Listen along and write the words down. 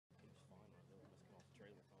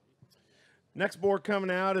Next board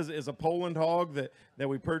coming out is a Poland hog that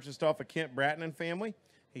we purchased off of Kent Bratton and family.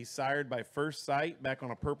 He's sired by First Sight back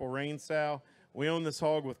on a Purple Rain sow. We own this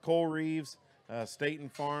hog with Cole Reeves, Staten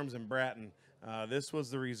Farms, and Bratton. This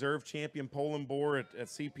was the reserve champion Poland boar at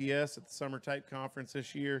CPS at the Summer Type Conference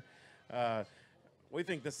this year. We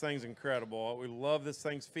think this thing's incredible. We love this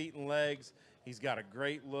thing's feet and legs. He's got a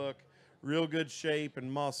great look, real good shape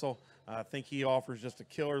and muscle. I think he offers just a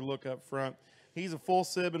killer look up front. He's a full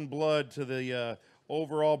sib and blood to the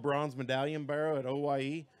overall bronze medallion barrow at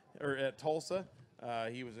OYE or at Tulsa.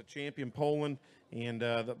 He was a champion Poland and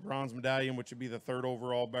the bronze medallion, which would be the third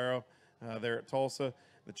overall barrow there at Tulsa.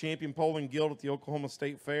 The champion Poland Guild at the Oklahoma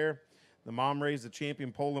State Fair. The mom raised the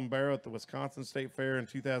champion Poland barrow at the Wisconsin State Fair in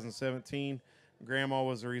 2017. Grandma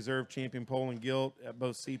was a reserve champion Poland Guild at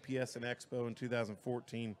both CPS and Expo in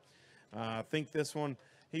 2014. I think this one,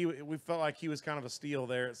 we felt like he was kind of a steal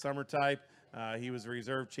there at Summer Type. He was a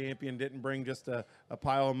reserve champion, didn't bring just a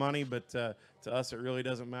pile of money, but to us it really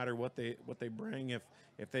doesn't matter what they bring.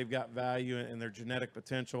 If they've got value and their genetic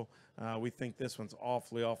potential, we think this one's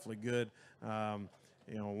awfully good.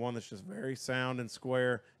 One that's just very sound and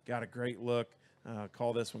square, got a great look.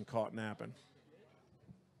 Call this one Caught Nappin'.